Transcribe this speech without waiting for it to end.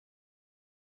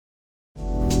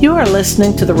You are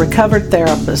listening to The Recovered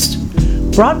Therapist,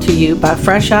 brought to you by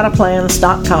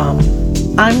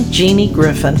FreshOuttaPlans.com. I'm Jeannie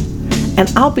Griffin,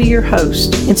 and I'll be your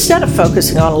host. Instead of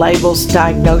focusing on labels,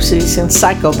 diagnoses, and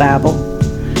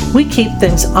psychobabble, we keep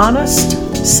things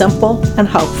honest, simple, and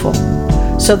hopeful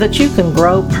so that you can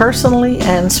grow personally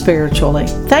and spiritually.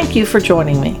 Thank you for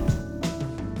joining me.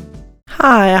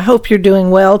 Hi, I hope you're doing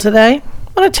well today.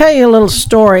 I want to tell you a little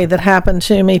story that happened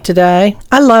to me today.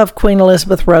 I love Queen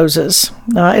Elizabeth roses.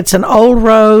 It's an old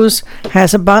rose,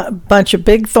 has a bunch of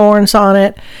big thorns on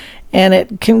it, and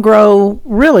it can grow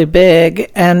really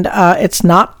big, and it's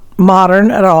not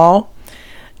modern at all.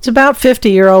 It's about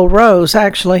 50-year-old rose,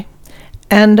 actually.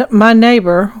 And my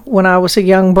neighbor, when I was a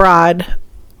young bride,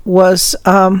 was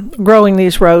growing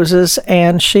these roses,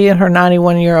 and she and her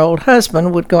 91-year-old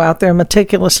husband would go out there and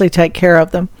meticulously take care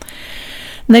of them.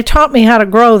 And they taught me how to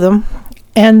grow them,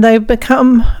 and they've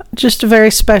become just a very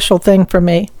special thing for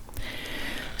me.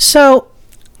 So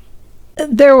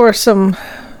there were some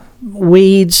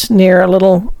weeds near a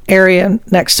little area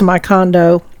next to my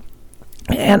condo,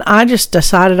 and I just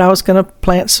decided I was going to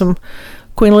plant some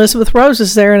Queen Elizabeth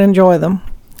roses there and enjoy them.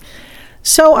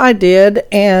 So I did,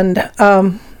 and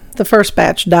the first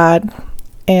batch died,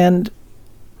 and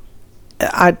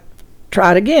I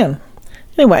tried again.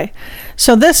 Anyway,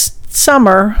 so this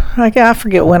summer, I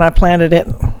forget when I planted it,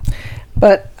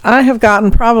 but I have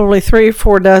gotten probably 3 or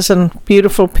 4 dozen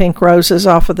beautiful pink roses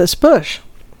off of this bush.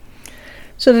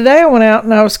 So today I went out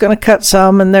and I was going to cut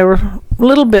some, and they were a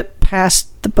little bit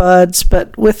past the buds,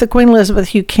 but with the Queen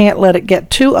Elizabeth, you can't let it get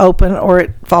too open or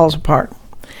it falls apart.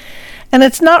 And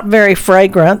it's not very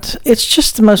fragrant. It's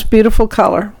just the most beautiful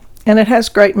color, and it has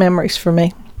great memories for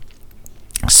me.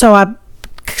 So I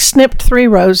snipped 3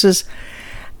 roses,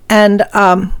 and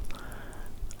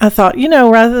I thought,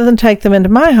 rather than take them into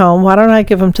my home, why don't I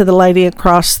give them to the lady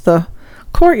across the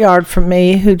courtyard from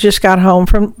me who just got home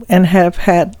from and have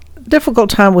had a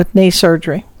difficult time with knee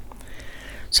surgery.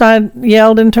 So I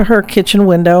yelled into her kitchen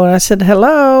window and I said,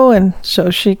 hello. And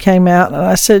so she came out and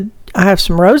I said, I have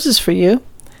some roses for you.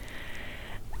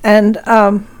 And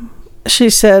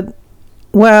she said,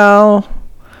 well,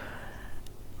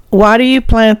 why do you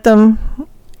plant them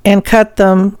and cut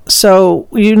them so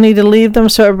you need to leave them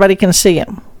so everybody can see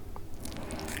them?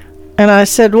 And I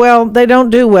said, well, they don't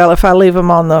do well if I leave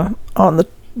them on the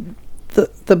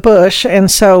bush, and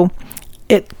so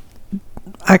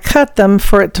I cut them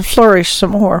for it to flourish some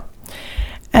more.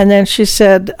 And then she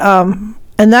said, and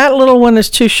that little one is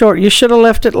too short. You should have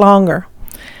left it longer.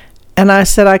 And I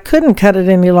said I couldn't cut it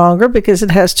any longer because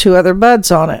it has 2 other buds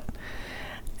on it.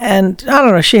 And I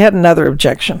don't know, she had another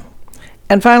objection.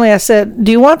 And finally I said,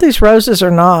 do you want these roses or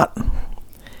not?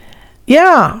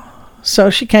 Yeah.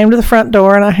 So she came to the front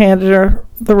door and I handed her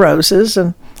the roses.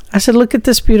 And I said, look at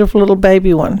this beautiful little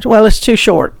baby one. Well, it's too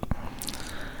short.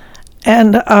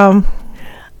 And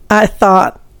I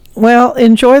thought, well,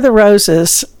 enjoy the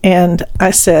roses. And I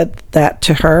said that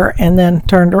to her and then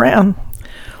turned around.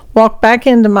 Walked back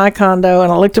into my condo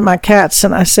and I looked at my cats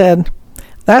and I said,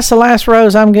 that's the last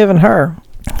rose I'm giving her.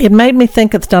 It made me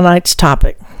think of tonight's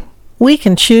topic. We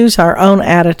can choose our own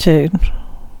attitude.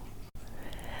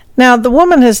 Now, the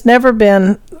woman has never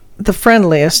been the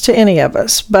friendliest to any of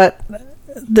us, but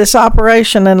this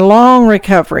operation and long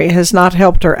recovery has not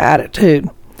helped her attitude.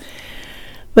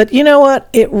 But you know what?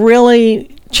 It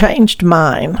really changed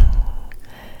mine.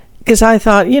 Because I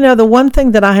thought, the one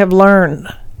thing that I have learned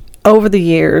over the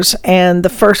years, and the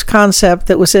first concept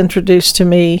that was introduced to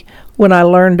me when I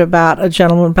learned about a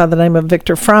gentleman by the name of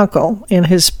Viktor Frankl in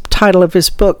his title of his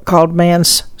book called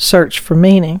Man's Search for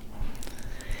Meaning,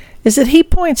 is that he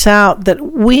points out that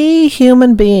we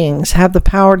human beings have the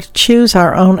power to choose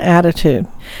our own attitude.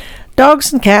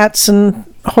 Dogs and cats and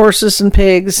horses and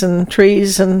pigs and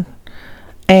trees and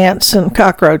ants and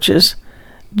cockroaches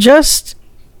just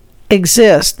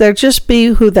exist. They just be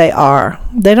who they are.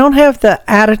 They don't have the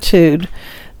attitude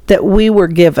that we were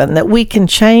given, that we can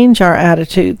change our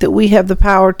attitude, that we have the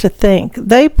power to think.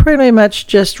 They pretty much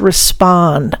just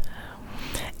respond,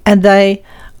 and they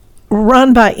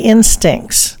run by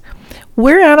instincts.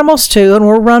 We're animals too, and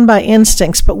we're run by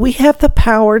instincts, but we have the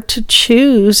power to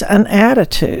choose an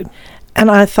attitude. And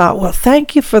I thought, well,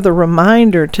 thank you for the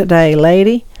reminder today,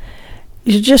 lady.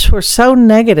 You just were so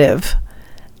negative,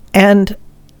 and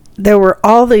there were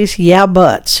all these yeah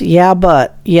buts, yeah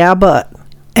but, yeah but.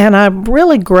 And I'm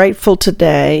really grateful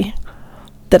today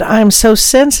that I'm so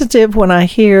sensitive when I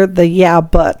hear the yeah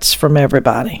buts from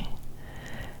everybody.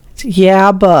 It's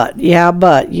yeah but,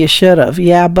 you should have,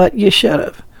 yeah but you should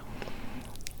have.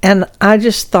 And I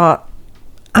just thought,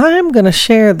 I'm going to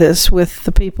share this with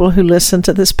the people who listen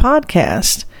to this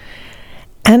podcast.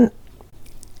 And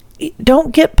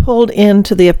don't get pulled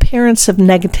into the appearance of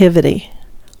negativity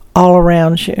all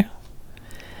around you.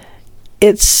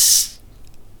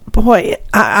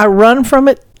 I run from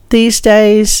it these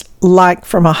days like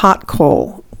from a hot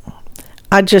coal.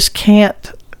 I just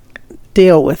can't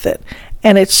deal with it.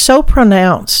 And it's so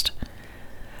pronounced.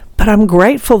 But I'm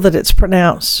grateful that it's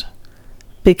pronounced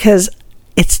because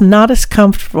it's not as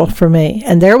comfortable for me.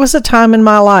 And there was a time in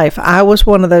my life I was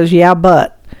one of those yeah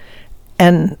but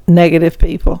and negative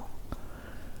people.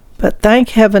 But thank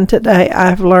heaven today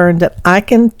I've learned that I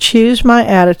can choose my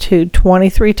attitude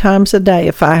 23 times a day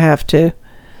if I have to.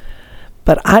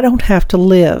 But I don't have to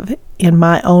live in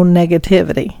my own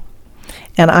negativity.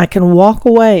 And I can walk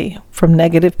away from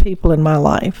negative people in my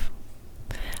life.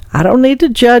 I don't need to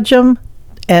judge them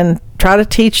and try to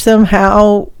teach them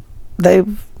how they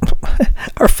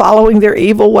are following their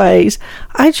evil ways.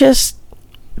 I just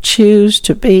choose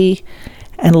to be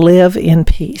and live in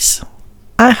peace.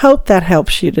 I hope that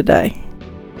helps you today.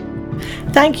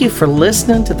 Thank you for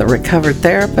listening to The Recovered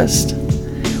Therapist,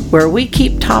 where we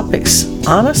keep topics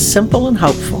honest, simple, and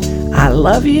hopeful. I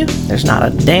love you. There's not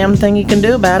a damn thing you can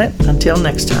do about it. Until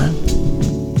next time.